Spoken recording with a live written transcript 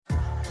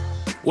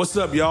What's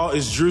up, y'all?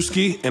 It's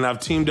Drewski, and I've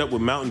teamed up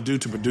with Mountain Dew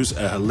to produce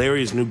a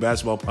hilarious new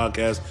basketball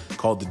podcast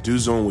called The Dew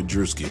Zone with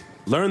Drewski.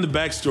 Learn the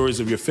backstories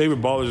of your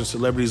favorite ballers and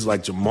celebrities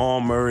like Jamal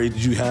Murray.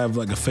 Did you have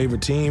like a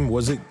favorite team?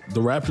 Was it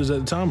the Raptors at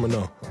the time or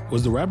no?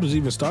 Was the Raptors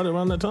even started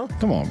around that time?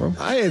 Come on, bro.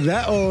 I ain't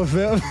that old,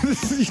 fam.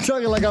 You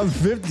talking like I'm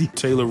 50.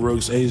 Taylor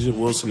Rooks, Asia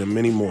Wilson, and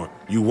many more.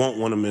 You won't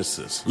want to miss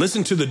this.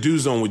 Listen to The Dew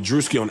Zone with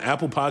Drewski on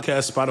Apple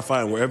Podcasts,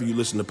 Spotify, and wherever you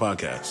listen to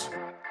podcasts.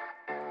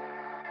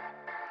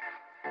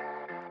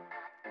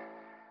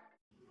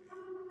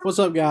 What's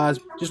up, guys?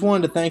 Just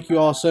wanted to thank you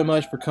all so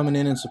much for coming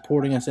in and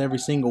supporting us every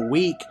single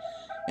week.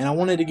 And I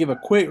wanted to give a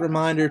quick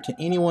reminder to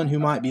anyone who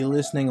might be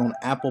listening on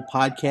Apple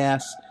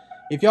Podcasts.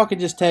 If y'all could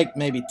just take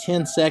maybe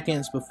 10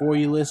 seconds before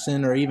you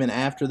listen or even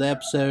after the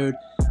episode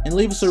and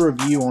leave us a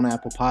review on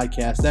Apple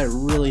Podcasts. That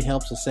really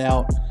helps us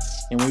out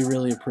and we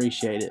really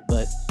appreciate it.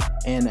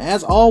 And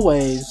as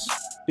always,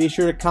 be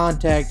sure to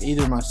contact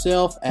either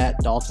myself at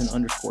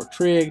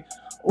Dalton_Trigg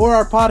or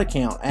our pod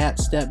account at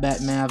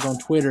StepBackMavs on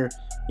Twitter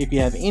if you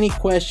have any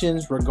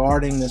questions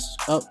regarding this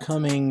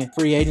upcoming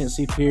free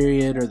agency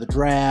period or the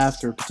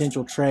draft or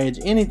potential trades,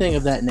 anything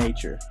of that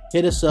nature.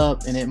 Hit us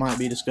up and it might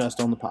be discussed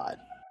on the pod.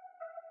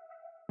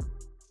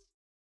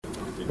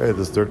 Hey,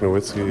 this is Dirk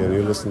Nowitzki, and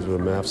you're listening to the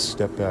Mavs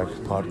Step Back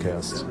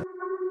podcast.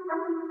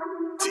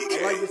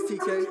 I like this,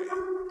 TK.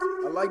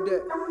 I like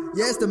that.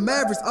 Yeah, it's the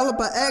Mavericks, all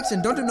about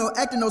action. Don't do no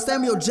acting, no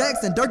Samuel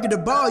Jackson. Dirk get the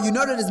ball, you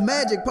know that it's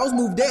magic. Post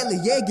move deadly,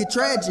 yeah, get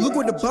tragic. Luke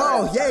with the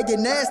ball, yeah, get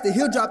nasty.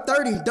 He'll drop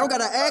 30, don't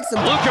gotta ask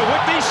him. Luka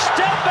with the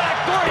step back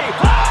three.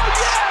 Oh,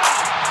 yeah!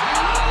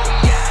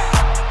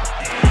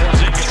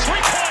 Porzingis,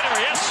 three-pointer,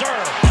 yes, sir.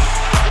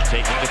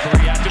 Taking the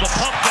three after the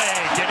pump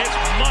fake, and it's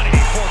money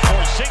for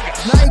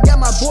Porzingis. Now you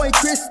got my boy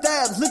Chris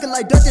Stabs, looking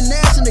like Dirk and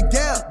Nash in the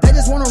gap. They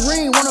just want a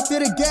ring, wanna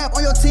fill the gap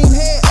on your team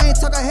head. I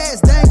ain't talking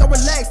hats, dang, go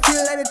relax,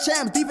 till later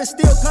champ. Defense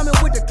still coming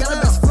with the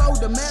cannabis flow.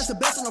 The Mavs the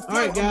best on the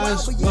floor. All right,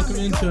 guys, welcome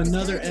into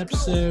another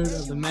episode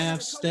of the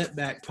Mavs Step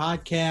Back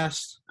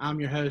podcast. I'm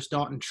your host,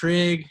 Dalton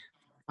Trigg.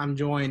 I'm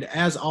joined,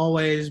 as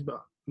always, by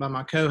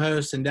my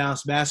co-host in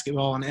Dallas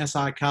basketball and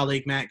SI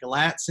colleague, Matt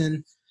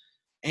Galatson.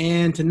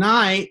 And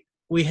tonight,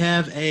 we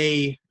have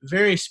a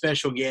very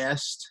special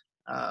guest,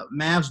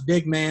 Mavs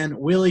big man,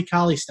 Willie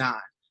Cauley-Stein.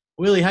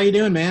 Willie, how you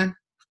doing, man?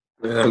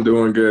 Man, I'm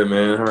doing good,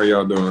 man. How are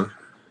y'all doing?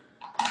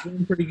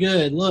 Doing pretty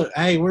good. Look,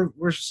 hey,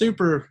 we're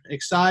super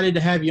excited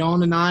to have you on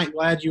tonight.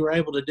 Glad you were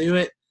able to do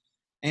it.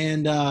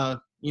 And,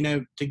 to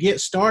get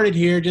started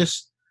here,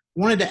 just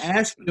wanted to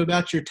ask you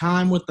about your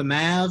time with the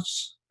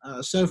Mavs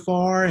so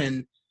far.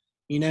 And,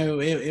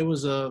 it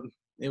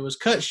was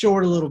cut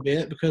short a little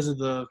bit because of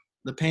the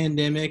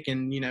pandemic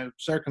and,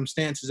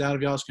 circumstances out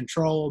of y'all's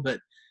control. But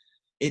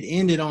it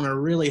ended on a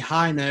really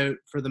high note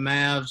for the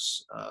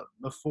Mavs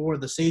before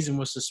the season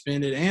was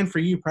suspended, and for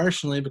you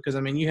personally, because,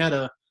 you had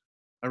a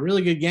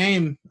really good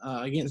game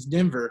against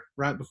Denver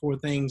right before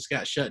things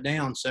got shut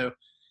down. So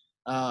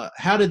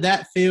how did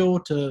that feel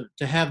to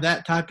have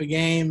that type of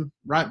game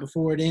right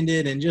before it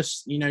ended, and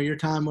just, your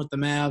time with the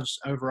Mavs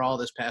overall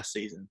this past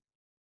season?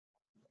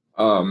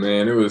 Oh,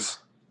 man, it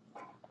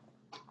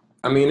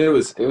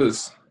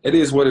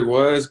is what it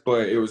was,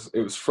 but it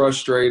was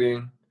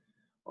frustrating.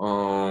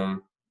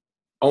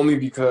 Only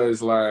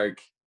because, I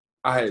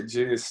had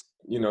just,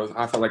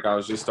 I felt like I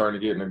was just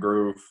starting to get in the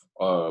groove,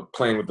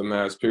 playing with the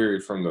Mavs,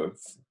 period, from the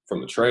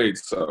trade.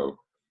 So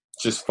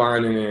just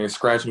finding and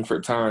scratching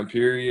for time,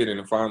 period, and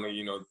then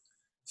finally,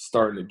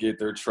 starting to get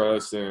their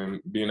trust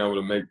and being able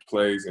to make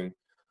plays and,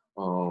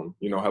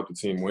 help the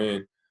team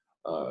win.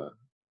 I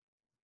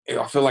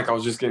feel like I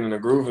was just getting in the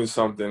groove of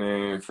something,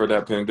 and for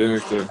that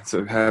pandemic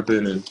to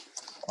happen and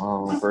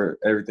for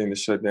everything to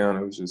shut down,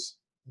 it was just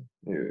 –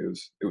 it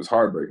was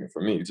heartbreaking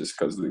for me just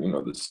because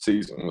the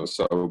season was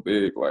so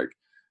big.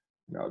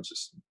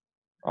 Just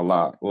a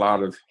lot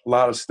of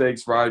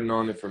stakes riding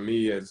on it for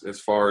me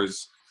as far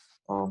as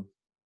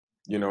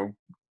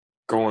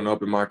going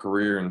up in my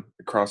career and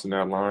crossing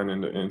that line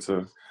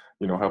into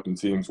helping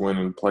teams win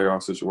in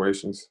playoff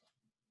situations.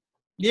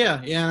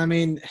 Yeah,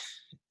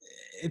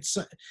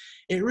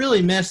 it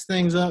really messed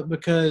things up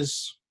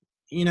because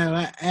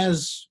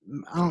as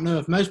I don't know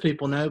if most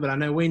people know, but I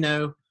know we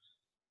know.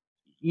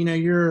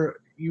 You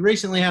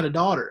recently had a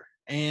daughter,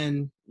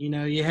 and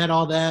you had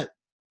all that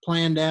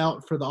planned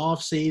out for the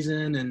off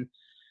season, and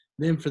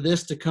then for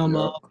this to come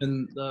up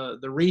and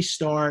the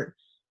restart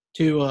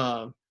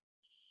to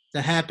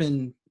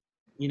happen,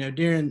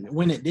 during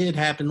when it did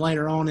happen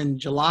later on in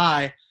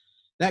July,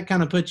 that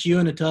kind of puts you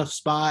in a tough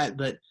spot.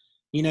 But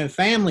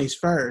family's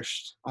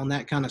first on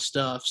that kind of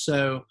stuff,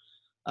 so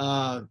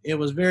it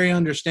was very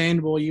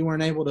understandable you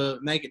weren't able to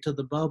make it to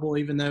the bubble,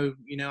 even though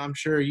I'm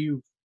sure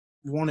you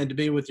wanted to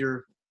be with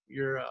your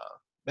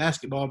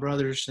basketball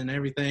brothers and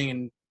everything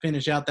and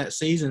finish out that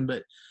season.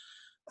 But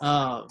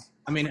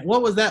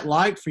what was that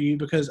like for you?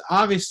 Because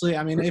obviously,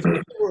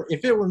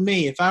 if it were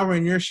me, if I were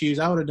in your shoes,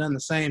 I would have done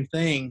the same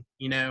thing.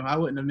 I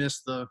wouldn't have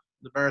missed the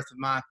birth of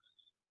my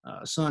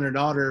son or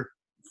daughter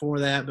for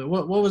that. But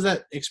what was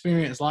that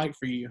experience like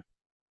for you?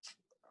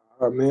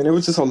 Man, it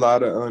was just a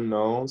lot of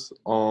unknowns.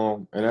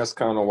 And that's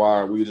kind of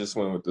why we just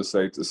went with the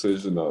safe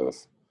decision of,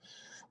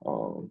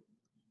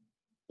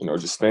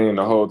 just staying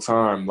the whole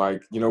time.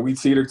 Like, we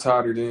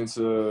teeter-tottered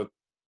into,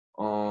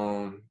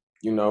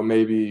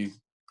 maybe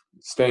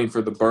staying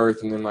for the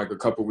birth and then like a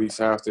couple weeks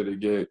after to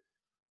get,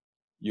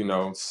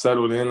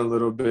 settled in a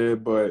little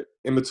bit. But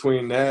in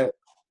between that,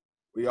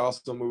 we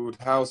also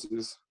moved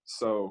houses.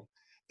 So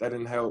that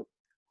didn't help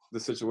the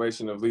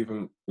situation of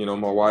leaving, my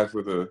wife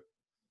with a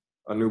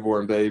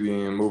newborn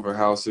baby and moving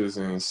houses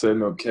and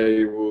setting up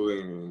cable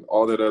and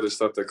all that other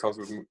stuff that comes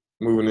with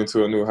moving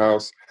into a new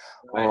house.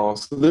 So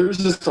there's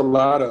just a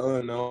lot of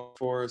unknown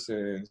for us.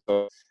 And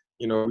so,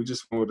 we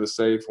just went with a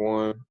safe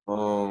one.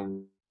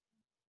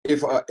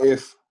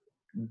 If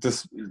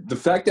the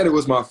fact that it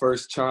was my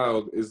first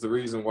child is the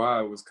reason why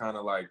I was kind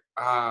of like,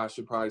 I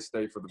should probably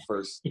stay for the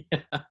first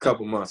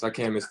couple months. I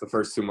can't miss the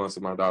first 2 months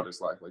of my daughter's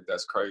life. Like,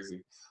 that's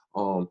crazy.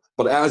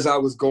 But as I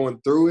was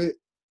going through it,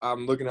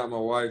 I'm looking at my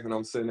wife and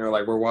I'm sitting there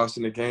like, we're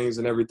watching the games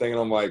and everything.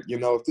 And I'm like,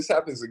 if this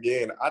happens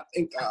again, I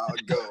think I'll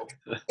go.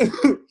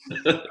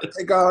 I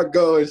think I'll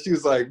go. And she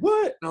was like,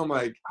 what? And I'm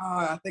like,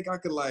 I think I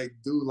could like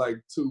do like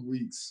 2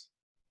 weeks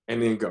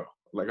and then go.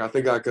 Like, I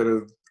think I could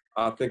have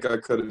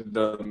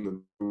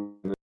done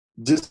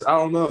just, I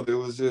don't know. It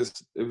was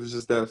just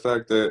that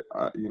fact that,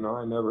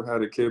 I never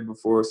had a kid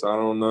before. So I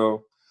don't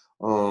know,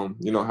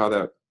 how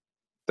that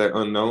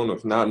unknown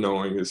of not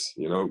knowing is,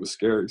 it was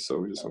scary. So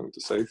we just went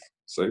the safe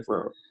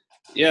route.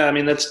 Yeah, I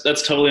mean, that's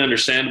totally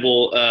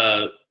understandable.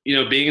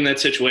 Being in that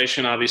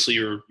situation, obviously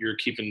you're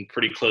keeping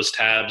pretty close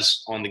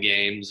tabs on the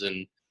games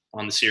and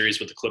on the series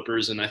with the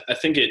Clippers. And I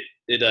think it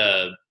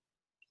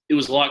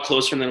was a lot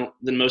closer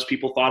than most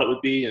people thought it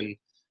would be. And,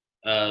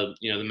 the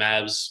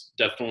Mavs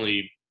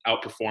definitely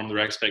outperformed their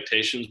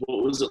expectations.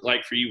 What was it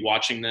like for you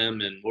watching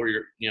them, and what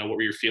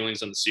were your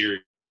feelings on the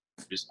series?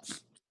 It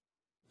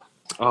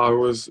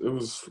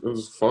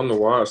was fun to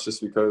watch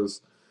just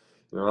because,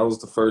 that was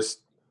the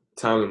first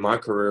time in my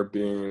career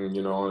being,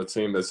 on a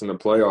team that's in the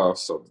playoffs.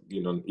 So,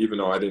 even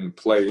though I didn't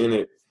play in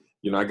it,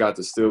 I got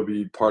to still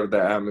be part of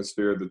that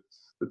atmosphere,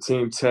 the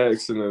team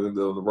text and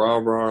the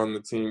rah-rah on the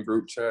team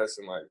group chats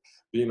and like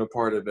being a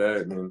part of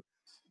that and,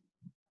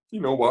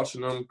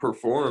 watching them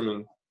perform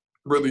and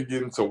really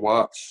getting to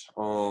watch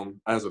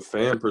as a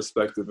fan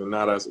perspective and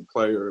not as a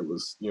player. It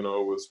was, it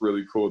was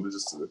really cool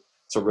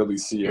to really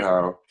see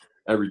how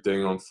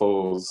everything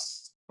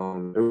unfolds.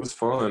 It was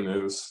fun.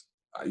 It was,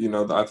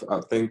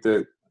 I think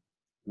that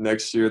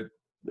next year,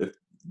 if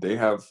they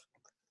have,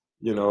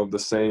 the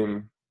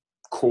same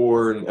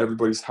core and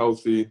everybody's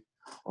healthy,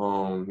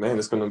 man,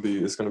 it's gonna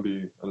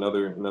be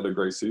another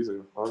great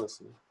season,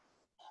 honestly.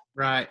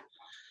 Right.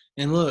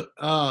 And look,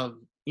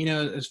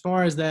 as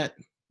far as that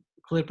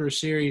Clippers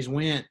series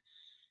went,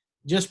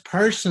 just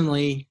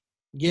personally,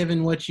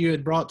 given what you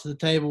had brought to the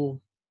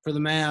table for the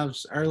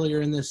Mavs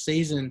earlier in this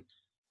season,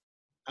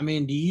 I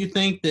mean, do you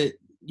think that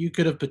you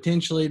could have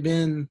potentially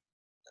been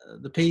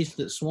the piece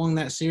that swung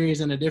that series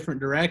in a different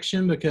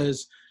direction?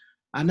 Because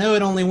I know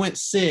it only went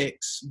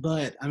 6,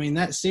 but, I mean,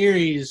 that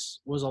series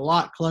was a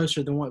lot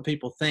closer than what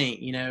people think,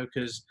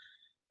 because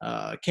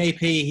KP,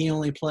 he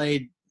only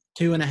played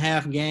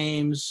 2.5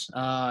 games.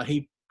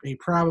 He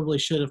probably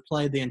should have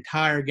played the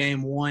entire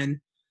game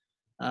 1,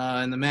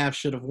 and the Mavs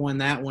should have won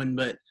that one.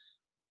 But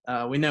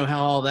we know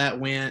how all that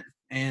went.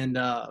 And,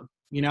 I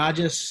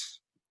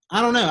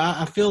don't know.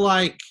 I feel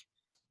like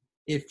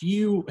if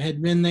you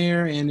had been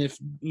there and if,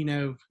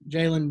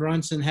 Jalen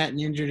Brunson hadn't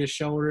injured his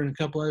shoulder and a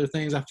couple other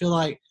things, I feel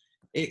like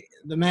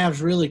the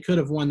Mavs really could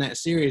have won that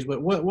series.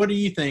 But what do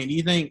you think? Do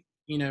you think,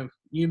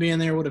 you being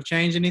there would have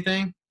changed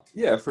anything?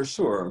 Yeah, for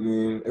sure. I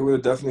mean, it would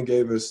have definitely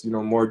gave us,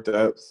 more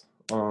depth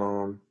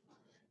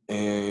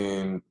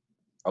and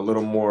a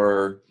little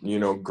more,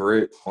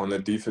 grit on the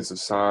defensive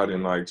side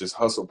and, like, just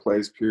hustle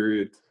plays,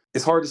 period.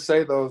 It's hard to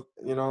say, though,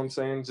 you know what I'm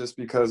saying, just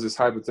because it's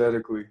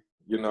hypothetically,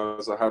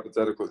 it's a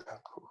hypothetical.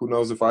 Who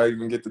knows if I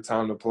even get the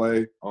time to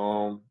play.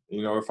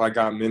 If I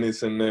got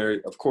minutes in there,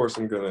 of course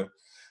I'm going to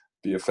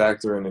be a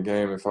factor in the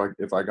game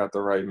if I got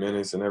the right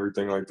minutes and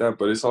everything like that.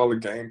 But it's all a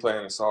game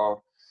plan. It's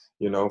all,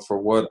 for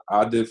what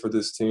I did for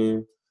this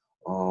team,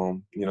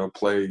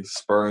 play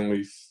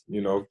sparingly,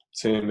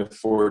 10 to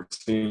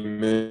 14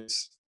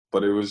 minutes.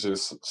 But it was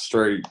just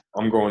straight,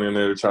 I'm going in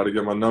there to try to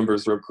get my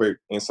numbers real quick.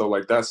 And so,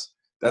 like, that's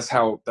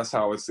how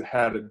it's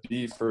had to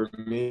be for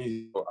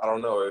me. I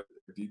don't know. It'd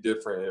be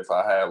different if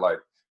I had, like,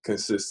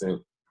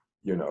 consistent,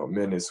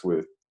 minutes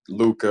with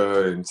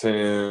Luka and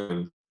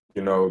Tim.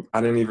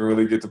 I didn't even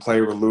really get to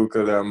play with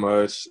Luka that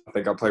much. I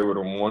think I played with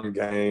him one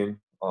game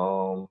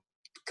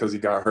because he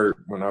got hurt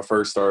when I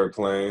first started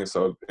playing.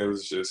 So it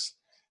was just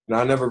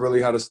I never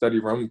really had a steady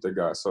run with the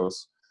guy. So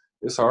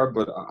it's hard,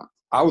 but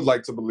I would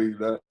like to believe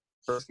that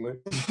personally.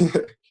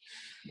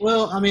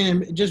 Well, I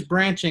mean, just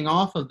branching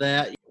off of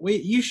that,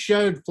 you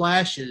showed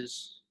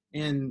flashes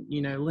in,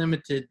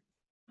 limited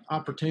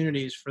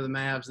opportunities for the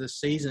Mavs this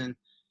season.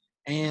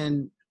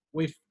 And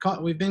we've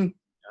been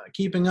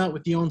keeping up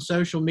with you on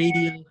social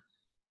media.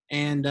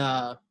 And,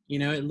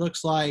 it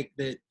looks like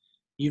that,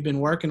 You've been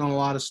working on a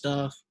lot of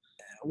stuff.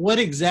 What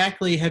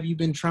exactly have you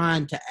been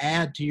trying to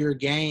add to your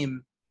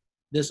game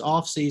this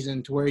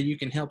offseason to where you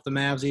can help the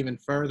Mavs even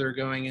further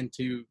going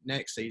into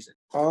next season?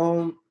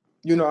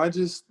 I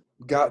just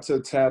got to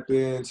tap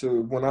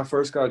into – when I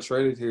first got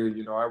traded here,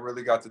 I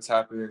really got to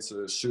tap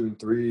into shooting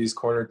threes,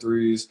 corner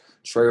threes,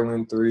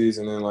 trailing threes,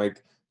 and then,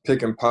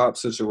 pick and pop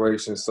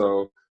situations.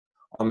 So,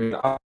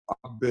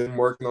 I've been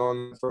working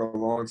on it for a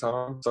long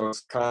time, so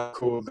it's kind of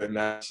cool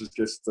that just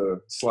gets to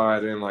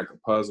slide in like a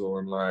puzzle,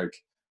 and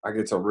I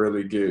get to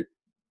really get,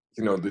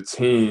 the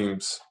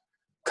team's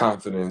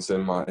confidence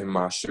in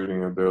my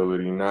shooting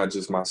ability, not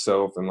just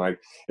myself. And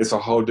it's a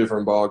whole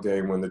different ball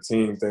game when the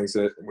team thinks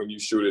that when you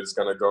shoot it, it's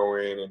gonna go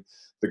in, and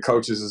the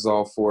coaches is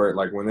all for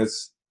it. When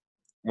it's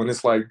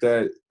like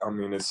that,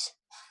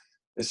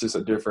 it's just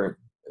a different.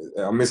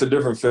 It's a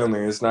different feeling.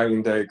 It's night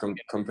and day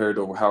compared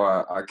to how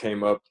I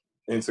came up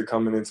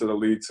coming into the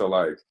league. So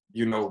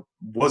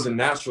wasn't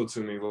natural to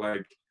me,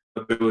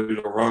 ability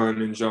to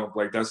run and jump,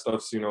 that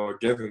stuff's, a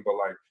given. But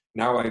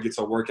now I get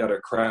to work at a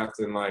craft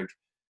and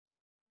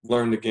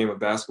learn the game of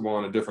basketball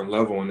on a different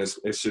level. And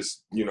it's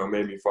just,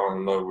 made me fall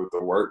in love with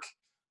the work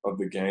of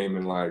the game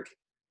and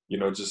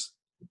just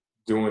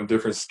doing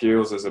different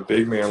skills as a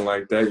big man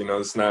like that.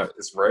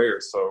 It's rare.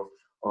 So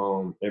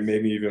it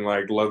made me even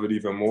love it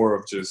even more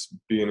of just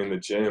being in the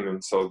gym.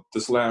 And so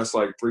this last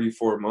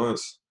 3-4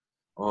 months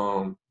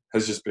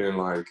has just been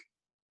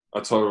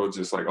a total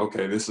just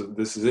okay, this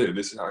is it.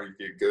 This is how you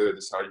get good.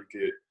 This is how you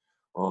get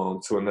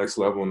to a next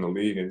level in the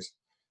league.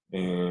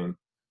 And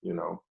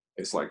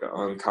it's an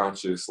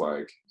unconscious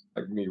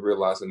me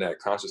realizing that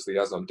consciously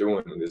as I'm doing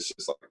it. It's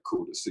just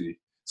cool to see,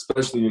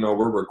 especially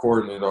we're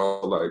recording it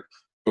all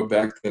go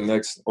back the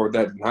next or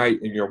that night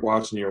and you're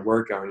watching your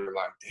workout and you're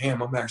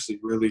damn, I'm actually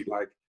really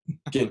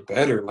getting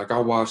better. I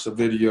watched a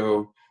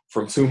video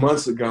from 2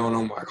 months ago and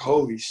I'm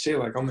holy shit,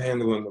 I'm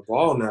handling the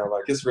ball now.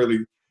 It's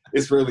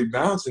really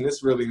bouncing,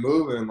 it's really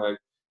moving.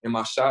 And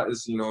my shot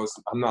is,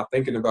 I'm not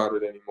thinking about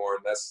it anymore.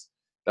 And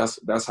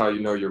that's how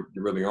you're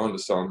really on to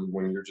something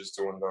when you're just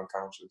doing it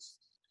unconscious.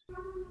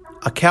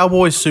 A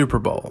Cowboys Super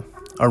Bowl,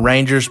 a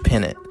Rangers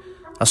pennant,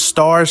 a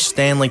Stars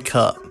Stanley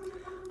Cup,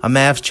 a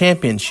Mavs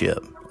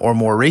championship, or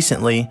more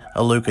recently,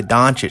 a Luka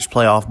Doncic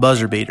playoff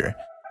buzzer beater.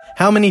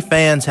 How many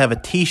fans have a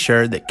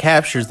t-shirt that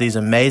captures these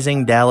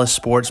amazing Dallas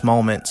sports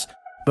moments,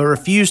 but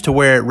refuse to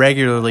wear it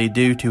regularly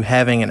due to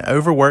having an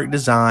overworked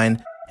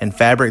design and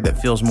fabric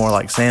that feels more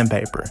like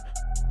sandpaper?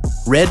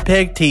 Red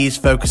Peg Tees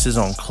focuses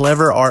on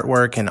clever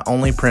artwork and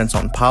only prints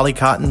on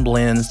polycotton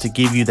blends to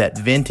give you that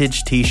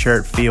vintage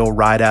t-shirt feel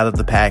right out of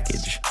the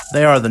package.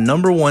 They are the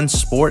 #1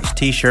 sports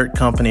t-shirt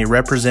company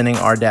representing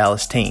our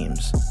Dallas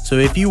teams. So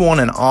if you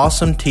want an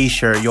awesome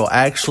t-shirt you'll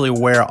actually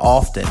wear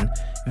often,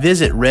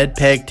 visit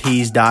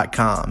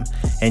redpegtees.com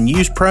and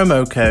use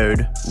promo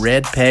code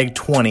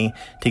REDPEG20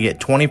 to get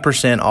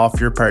 20% off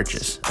your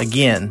purchase.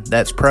 Again,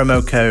 that's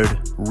promo code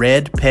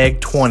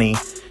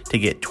REDPEG20 to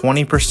get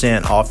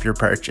 20% off your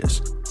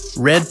purchase.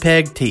 Red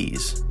Peg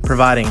Tees,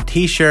 providing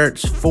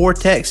t-shirts for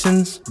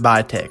Texans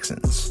by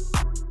Texans.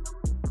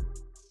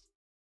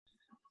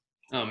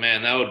 Oh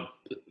man,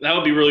 that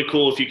would be really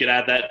cool if you could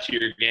add that to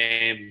your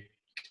game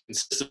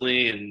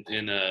consistently and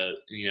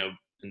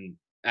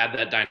add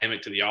that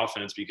dynamic to the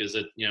offense, because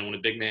when a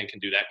big man can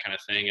do that kind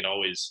of thing, it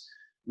always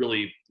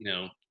really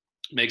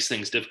makes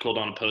things difficult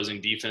on opposing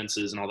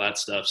defenses and all that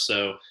stuff.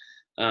 So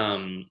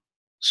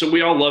so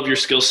we all love your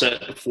skill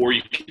set before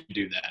you can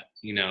do that.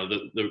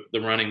 The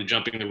running, the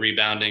jumping, the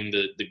rebounding,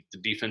 the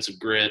defensive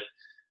grit,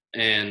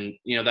 and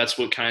that's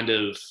what kind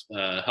of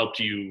helped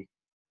you.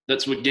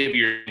 That's what gave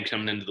you your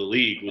coming into the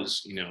league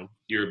was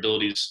your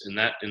abilities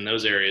in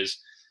those areas.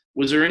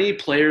 Was there any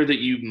player that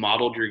you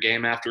modeled your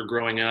game after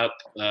growing up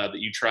that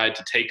you tried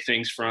to take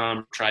things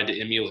from, tried to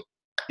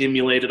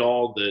emulate it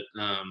all that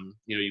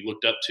you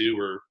looked up to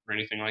or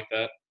anything like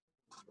that?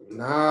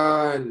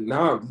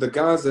 Nah. The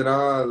guys that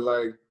I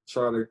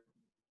try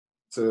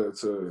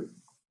to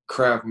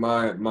craft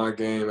my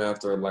game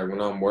after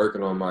when I'm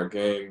working on my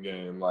game,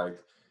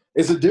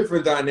 it's a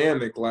different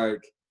dynamic.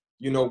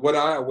 What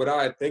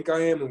I think I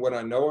am and what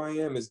I know I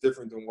am is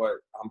different than what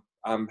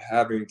I'm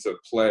having to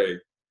play.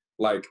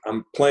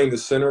 I'm playing the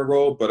center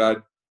role, but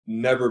I've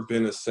never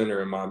been a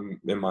center in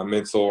my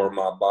mental or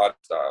my body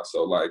style.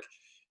 So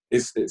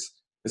it's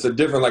a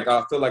different,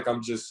 I feel like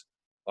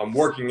I'm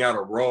working out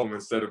a role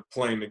instead of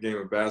playing the game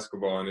of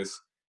basketball. And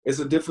it's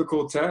a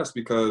difficult task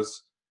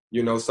because,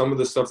 some of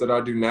the stuff that I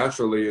do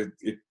naturally,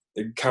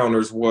 it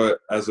counters what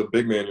as a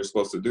big man you're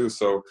supposed to do.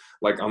 So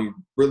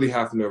I'm really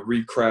having to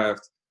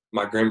recraft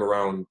my game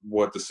around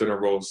what the center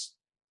role's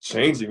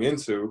changing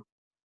into.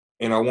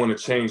 And I want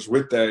to change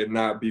with that and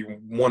not be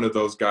one of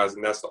those guys.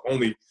 And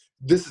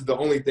this is the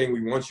only thing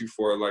we want you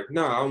for. I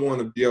want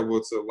to be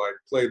able to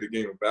play the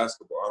game of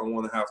basketball. I don't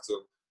want to have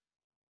to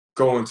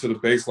go into the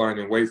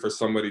baseline and wait for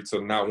somebody to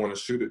not want to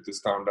shoot it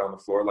this time down the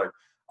floor.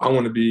 I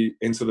want to be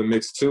into the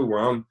mix too, where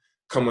I'm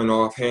coming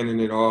off, handing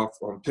it off,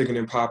 I'm picking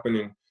and popping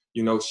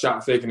and,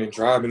 shot faking and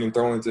driving and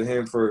throwing to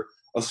him for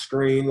a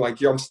screen.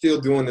 I'm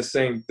still doing the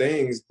same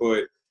things,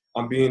 but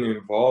I'm being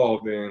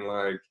involved in,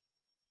 like,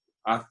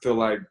 I feel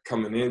like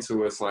coming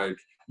into it's like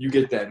you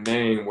get that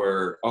name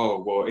where,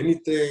 oh, well,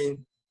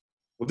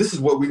 this is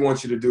what we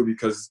want you to do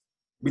because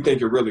we think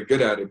you're really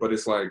good at it. But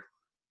it's like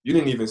you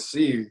didn't even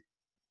see,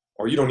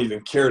 or you don't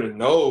even care to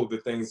know the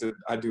things that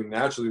I do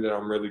naturally that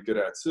I'm really good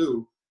at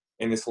too.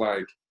 And it's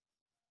like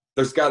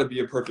there's got to be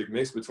a perfect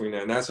mix between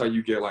that. And that's how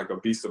you get like a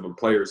beast of a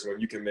player. So when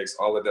you can mix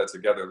all of that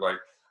together, like,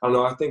 I don't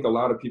know, I think a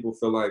lot of people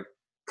feel like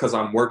because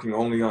I'm working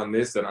only on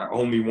this that I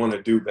only want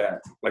to do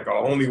that. Like I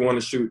only want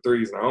to shoot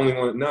threes and I only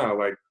want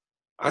like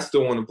I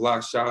still want to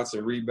block shots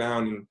and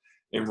rebound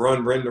and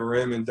run rim to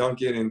rim and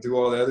dunk it and do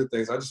all the other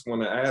things. I just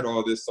want to add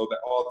all this so that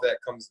all that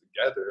comes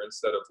together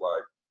instead of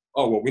like,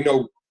 oh, well,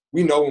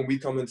 we know when we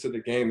come into the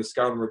game, the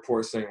scouting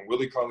report saying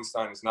Willie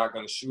Cauley-Stein is not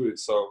going to shoot it.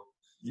 So,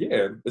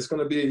 yeah, it's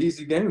going to be an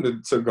easy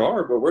game to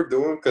guard what we're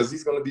doing because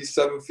he's going to be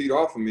 7 feet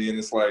off of me. And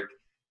it's like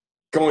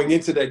going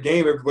into that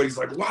game, everybody's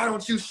like, why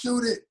don't you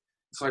shoot it?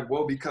 It's like,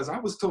 well, because I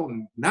was told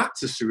not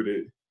to shoot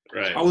it.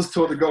 Right. I was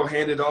told to go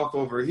hand it off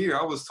over here.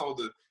 I was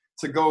told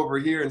to go over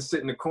here and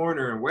sit in the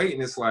corner and wait.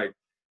 And it's like,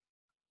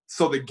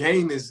 so the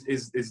game is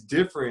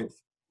different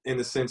in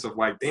the sense of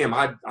like, damn,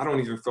 I don't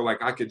even feel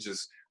like I could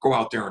just go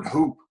out there and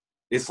hoop.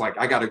 It's like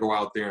I got to go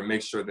out there and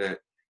make sure that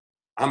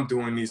I'm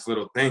doing these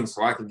little things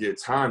so I can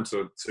get time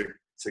to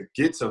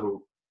get to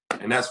hoop.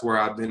 And that's where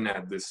I've been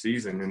at this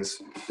season. And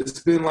it's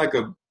been like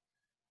a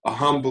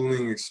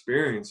humbling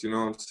experience, you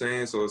know what I'm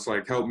saying? So it's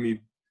like helped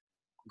me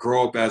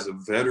grow up as a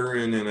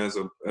veteran and as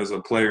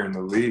a player in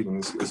the league.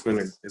 And it's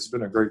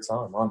been a great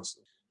time,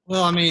 honestly.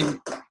 Well, I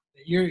mean,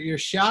 your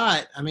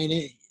shot, I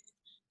mean,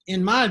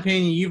 in my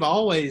opinion, you've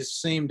always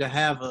seemed to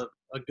have a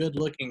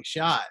good-looking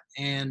shot.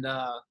 And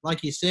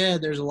like you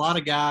said, there's a lot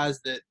of guys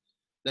that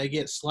they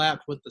get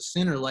slapped with the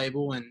center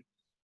label and,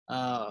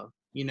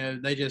 you know,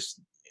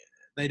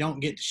 they don't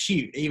get to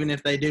shoot. Even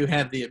if they do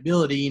have the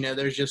ability, you know,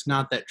 there's just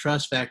not that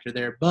trust factor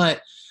there.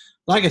 But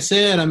like I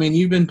said, I mean,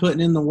 you've been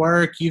putting in the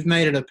work. You've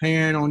made it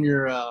apparent on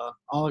your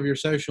all of your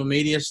social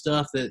media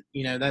stuff that,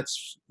 you know,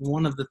 that's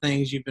one of the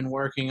things you've been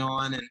working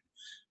on. And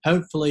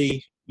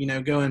hopefully, you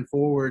know, going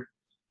forward,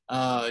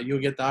 you'll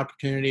get the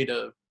opportunity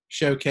to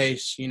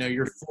showcase, you know,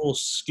 your full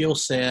skill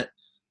set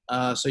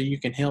so you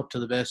can help to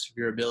the best of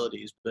your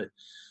abilities.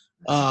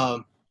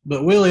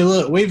 But Willie,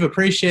 look, we've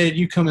appreciated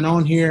you coming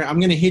on here. I'm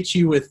going to hit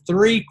you with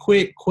 3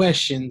 quick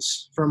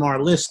questions from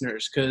our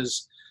listeners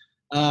because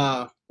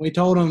we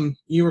told them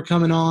you were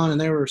coming on and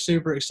they were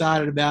super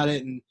excited about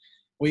it. And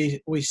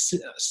we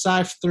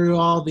sifted through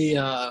all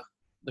the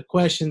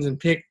questions and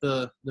picked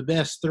the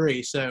best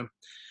 3. So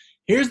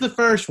here's the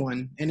first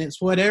one, and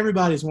it's what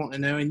everybody's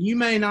wanting to know. And you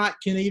may not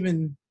can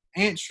even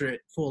answer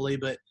it fully,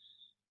 but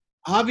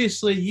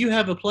obviously you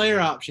have a player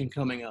option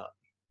coming up.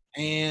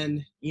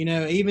 And, you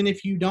know, even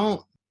if you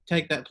don't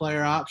take that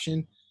player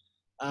option,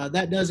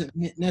 that doesn't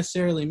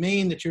necessarily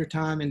mean that your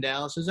time in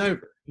Dallas is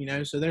over, you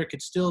know, so there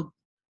could still,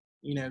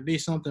 you know, be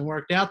something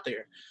worked out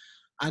there.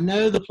 I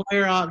know the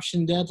player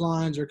option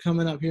deadlines are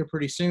coming up here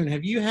pretty soon.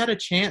 Have you had a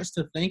chance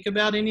to think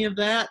about any of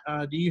that?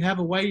 Do you have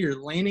a way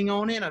you're leaning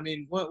on it? I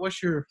mean,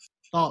 what's your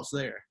thoughts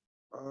there?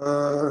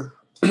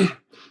 I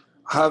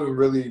haven't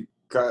really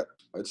got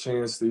a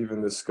chance to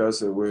even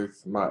discuss it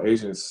with my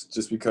agents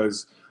just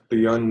because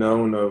the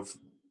unknown of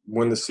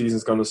when the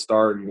season's going to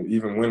start and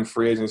even when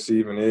free agency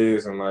even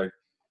is. And like,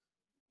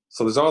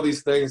 so there's all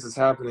these things that's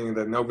happening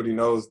that nobody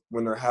knows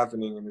when they're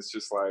happening. And it's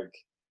just like,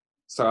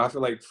 so I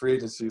feel like free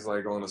agency is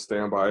like on a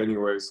standby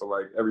anyway. So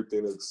like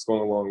everything that's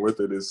going along with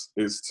it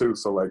is too.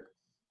 So like,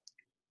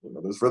 you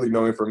know, there's really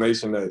no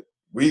information that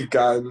we've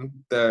gotten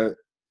that,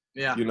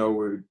 you know,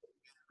 would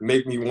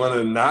make me want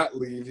to not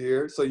leave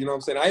here. So, you know what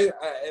I'm saying? I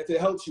if it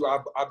helps you,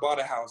 I bought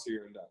a house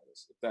here in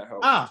Dallas, if that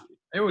helps.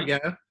 There we go.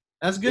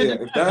 That's good.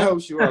 Yeah, if that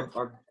helps you, I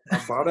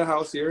bought a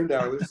house here in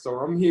Dallas. So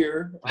I'm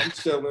here. I'm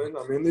chilling.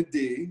 I'm in the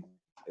D.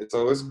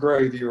 So it's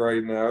gravy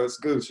right now. It's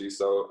Gucci.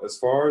 So as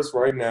far as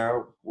right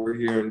now, we're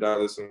here in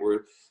Dallas and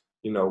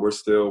we're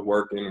still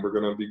working. We're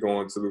going to be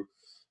going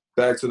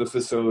back to the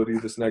facility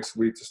this next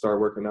week to start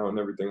working out and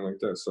everything like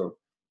that. So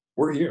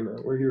we're here,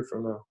 man. We're here for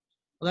now.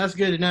 Well, that's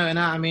good to know. And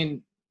I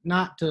mean,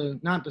 not to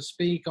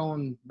speak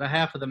on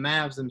behalf of the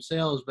Mavs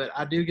themselves, but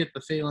I do get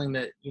the feeling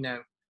that, you know,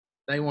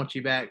 they want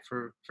you back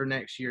for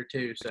next year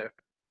too. So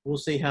we'll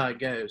see how it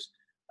goes.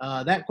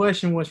 That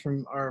question was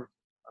from our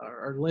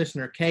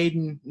listener,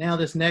 Caden. Now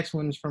this next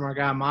one is from our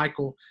guy,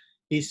 Michael.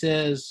 He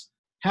says,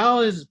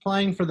 how is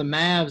playing for the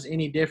Mavs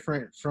any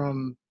different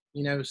from,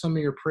 you know, some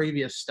of your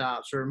previous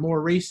stops or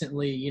more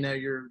recently, you know,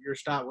 your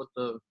stop with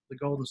the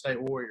Golden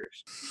State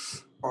Warriors?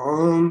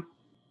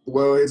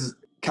 Well, it's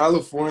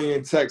California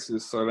and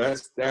Texas. So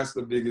that's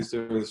the biggest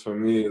difference for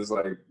me is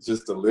like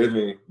just the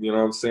living, you know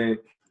what I'm saying?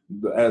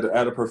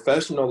 At a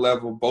professional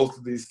level, both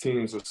of these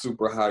teams are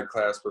super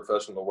high-class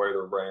professional way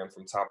to ran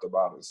from top to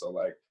bottom. So,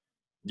 like,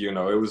 you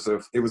know, it was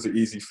an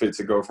easy fit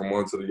to go from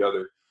one to the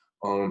other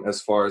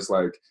as far as,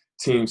 like,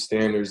 team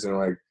standards and,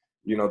 like,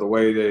 you know, the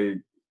way they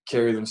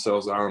carry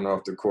themselves out and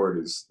off the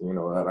court is, you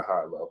know, at a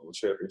high level,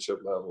 championship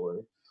level.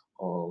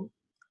 And,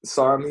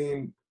 so, I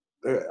mean,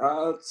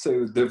 I'd say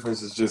the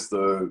difference is just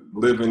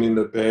living in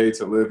the Bay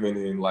to living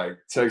in, like,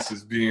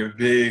 Texas being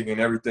big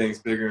and everything's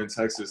bigger in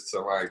Texas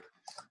to, like,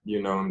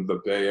 you know, in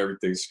the Bay,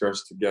 everything's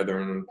scrunched together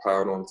and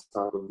piled on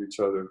top of each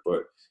other.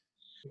 But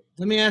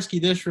let me ask you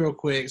this real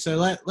quick. So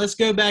let's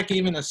go back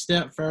even a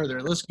step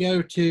further. Let's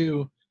go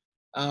to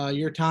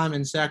your time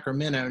in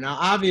Sacramento. Now,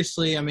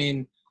 obviously, I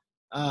mean,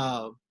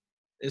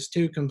 it's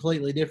two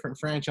completely different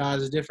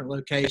franchises, different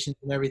locations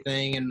and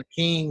everything. And the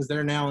Kings,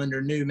 they're now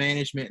under new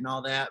management and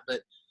all that.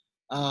 But,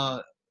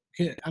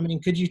 can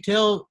you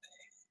tell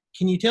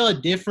a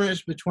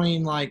difference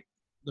between, like,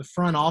 the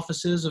front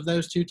offices of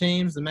those two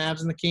teams, the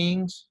Mavs and the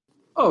Kings?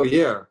 Oh,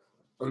 yeah.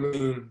 I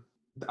mean,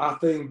 I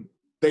think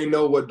they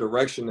know what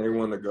direction they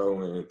want to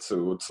go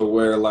into, to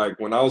where, like,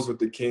 when I was with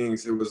the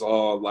Kings, it was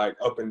all, like,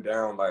 up and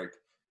down. Like,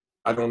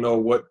 I don't know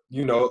what,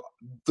 you know,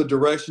 the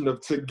direction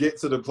to get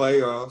to the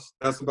playoffs.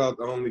 That's about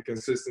the only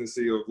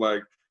consistency of,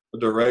 like, the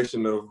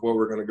direction of what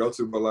we're going to go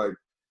to. But, like,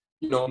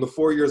 you know, in the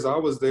 4 years I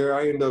was there,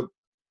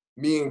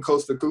 me and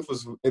Costa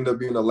Kufas ended up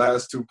being the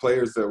last two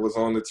players that was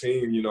on the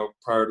team, you know,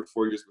 prior to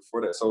 4 years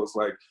before that. So it's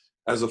like,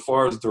 as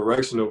far as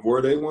direction of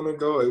where they want to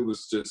go, it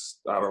was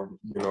just, I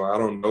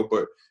don't know.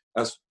 But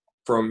as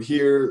from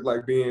here,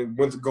 like,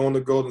 going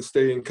to Golden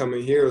State and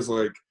coming here is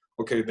like,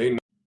 okay, they know.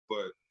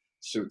 But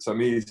shoot, to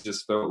me, it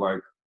just felt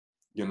like,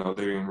 you know,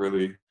 they didn't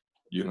really,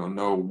 you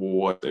know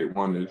what they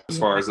wanted. As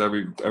far as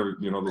every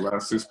you know, the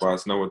last two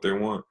spots know what they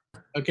want.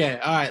 Okay,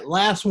 all right,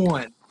 last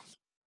one.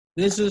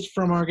 This is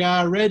from our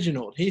guy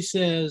Reginald. He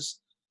says,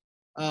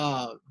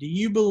 do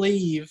you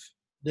believe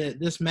that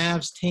this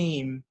Mavs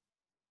team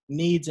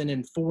needs an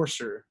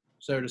enforcer,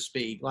 so to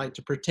speak, like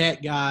to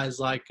protect guys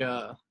like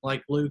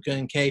Luka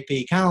and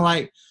KP, kind of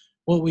like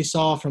what we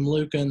saw from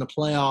Luka in the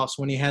playoffs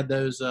when he had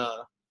those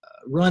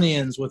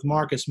run-ins with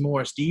Marcus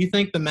Morris? Do you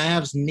think the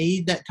Mavs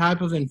need that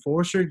type of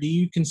enforcer? Do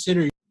you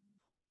consider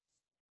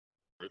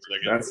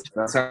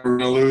that's how we're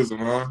gonna lose them,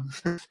 huh?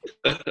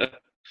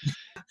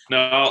 No,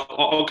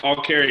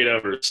 I'll carry it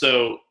over.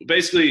 So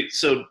basically,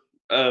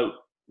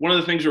 one of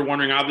the things we're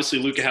wondering, obviously,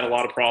 Luka had a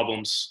lot of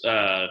problems.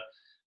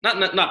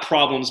 Not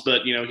problems,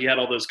 but, you know, he had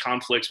all those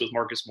conflicts with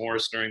Marcus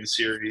Morris during the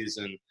series,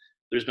 and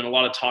there's been a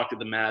lot of talk that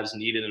the Mavs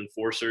need an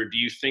enforcer. Do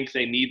you think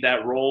they need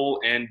that role,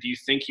 and do you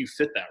think you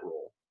fit that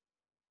role?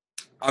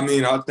 I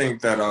mean, I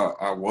think that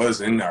I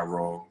was in that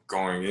role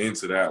going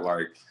into that.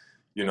 Like,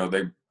 you know,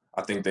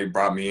 I think they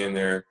brought me in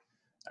there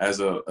as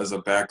a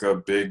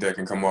backup big that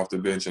can come off the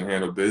bench and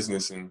handle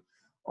business and,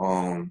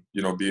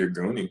 you know, be a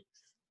goonie.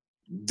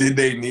 Did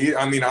they need –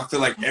 I mean, I feel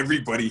like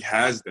everybody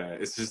has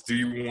that. It's just, do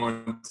you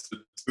want to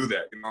do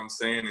that? You know what I'm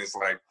saying? It's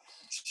like,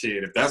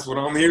 shit, if that's what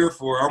I'm here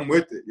for, I'm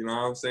with it. You know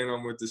what I'm saying?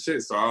 I'm with the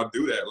shit, so I'll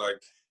do that.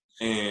 Like,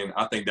 and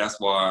I think that's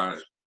why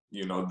 –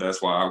 you know,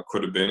 that's why I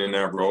could have been in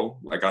that role.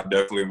 Like, I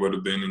definitely would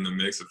have been in the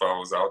mix if I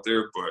was out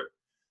there. But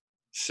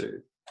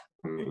shit,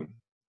 I mean,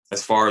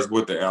 as far as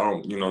what they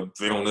don't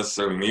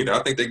necessarily need it.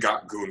 I think they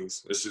got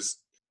goonies. It's just,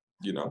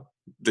 you know,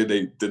 did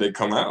they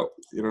come out?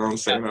 You know what I'm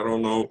saying? I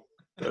don't know.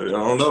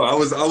 I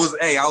was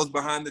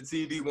behind the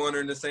TV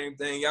wondering the same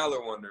thing y'all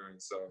are wondering.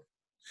 So.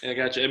 Yeah, I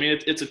got you. I mean,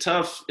 it's a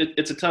tough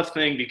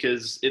thing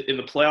because in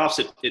the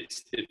playoffs,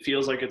 it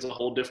feels like it's a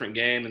whole different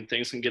game and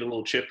things can get a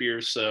little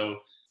chippier. So.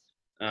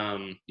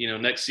 You know,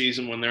 next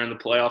season when they're in the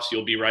playoffs,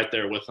 you'll be right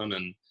there with them,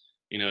 and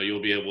you know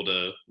you'll be able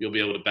to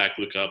back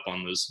Luka up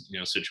on those, you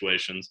know,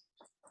 situations.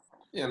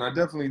 Yeah, and I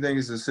definitely think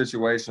it's a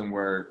situation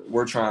where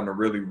we're trying to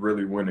really,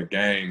 really win a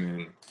game,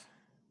 and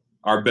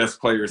our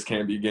best players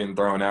can't be getting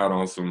thrown out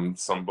on some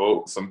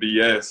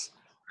BS.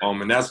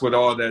 And that's what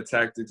all that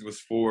tactics was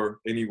for,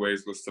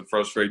 anyways, was to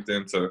frustrate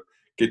them, to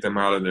get them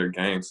out of their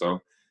game. So,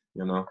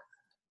 you know,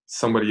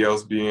 somebody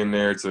else being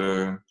there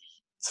to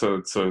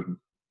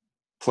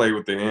play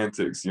with the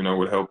antics, you know,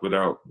 would help it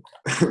out.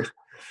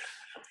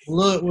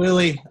 Look,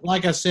 Willie,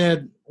 like I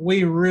said,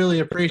 we really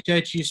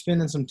appreciate you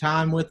spending some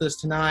time with us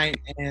tonight.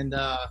 And,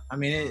 I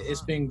mean,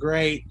 it's been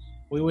great.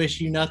 We wish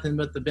you nothing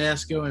but the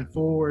best going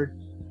forward.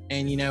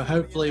 And, you know,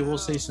 hopefully we'll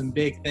see some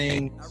big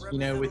things, you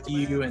know, with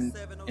you and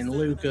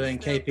Luka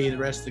and KP, the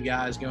rest of the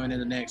guys going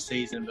into next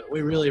season. But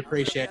we really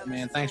appreciate it,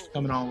 man. Thanks for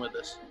coming on with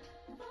us.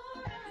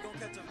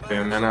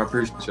 Yeah, man, I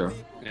appreciate you.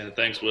 Yeah,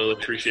 thanks, Willie.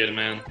 Appreciate it,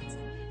 man.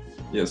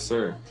 Yes,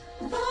 sir.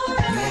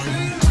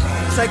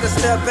 Take a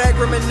step back,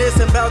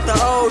 reminiscing about the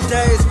old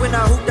days when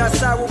I hooped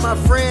outside with my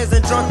friends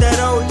and drunk that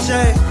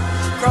OJ.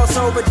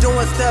 Crossover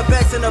doing step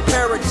backs in a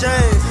pair of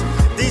J's.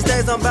 These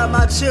days I'm about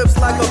my chips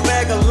like a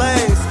bag of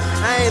Lays.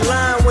 I ain't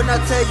lying when I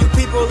tell you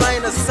people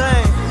ain't the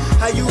same.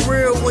 How you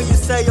real when you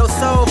say your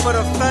soul for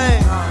the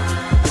fame?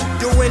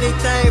 Do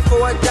anything for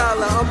 $1.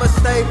 I'ma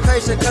stay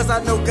patient cause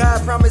I know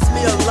God promised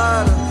me a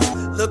lot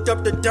of. Looked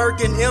up to Dirk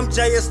and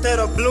MJ instead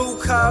of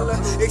blue collar.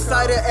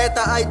 Excited at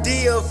the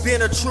idea of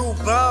being a true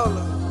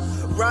baller.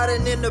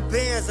 Riding in the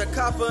Benz, a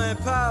copper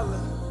Impala.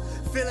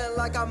 Feeling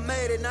like I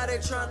made it, now they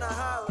trying to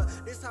holler.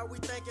 This how we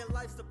thinking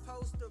life's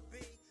supposed to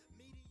be.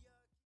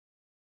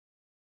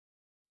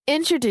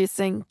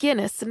 Introducing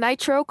Guinness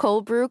Nitro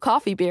Cold Brew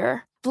Coffee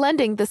Beer.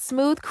 blending the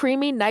smooth,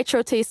 creamy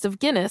nitro taste of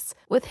Guinness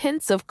with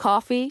hints of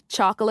coffee,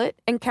 chocolate,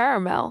 and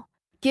caramel.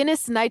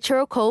 Guinness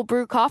Nitro Cold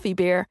Brew Coffee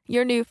Beer,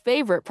 your new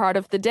favorite part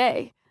of the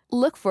day.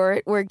 Look for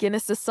it where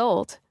Guinness is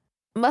sold.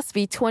 Must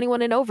be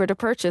 21 and over to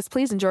purchase.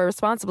 Please enjoy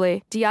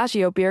responsibly.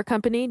 Diageo Beer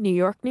Company, New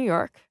York, New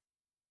York.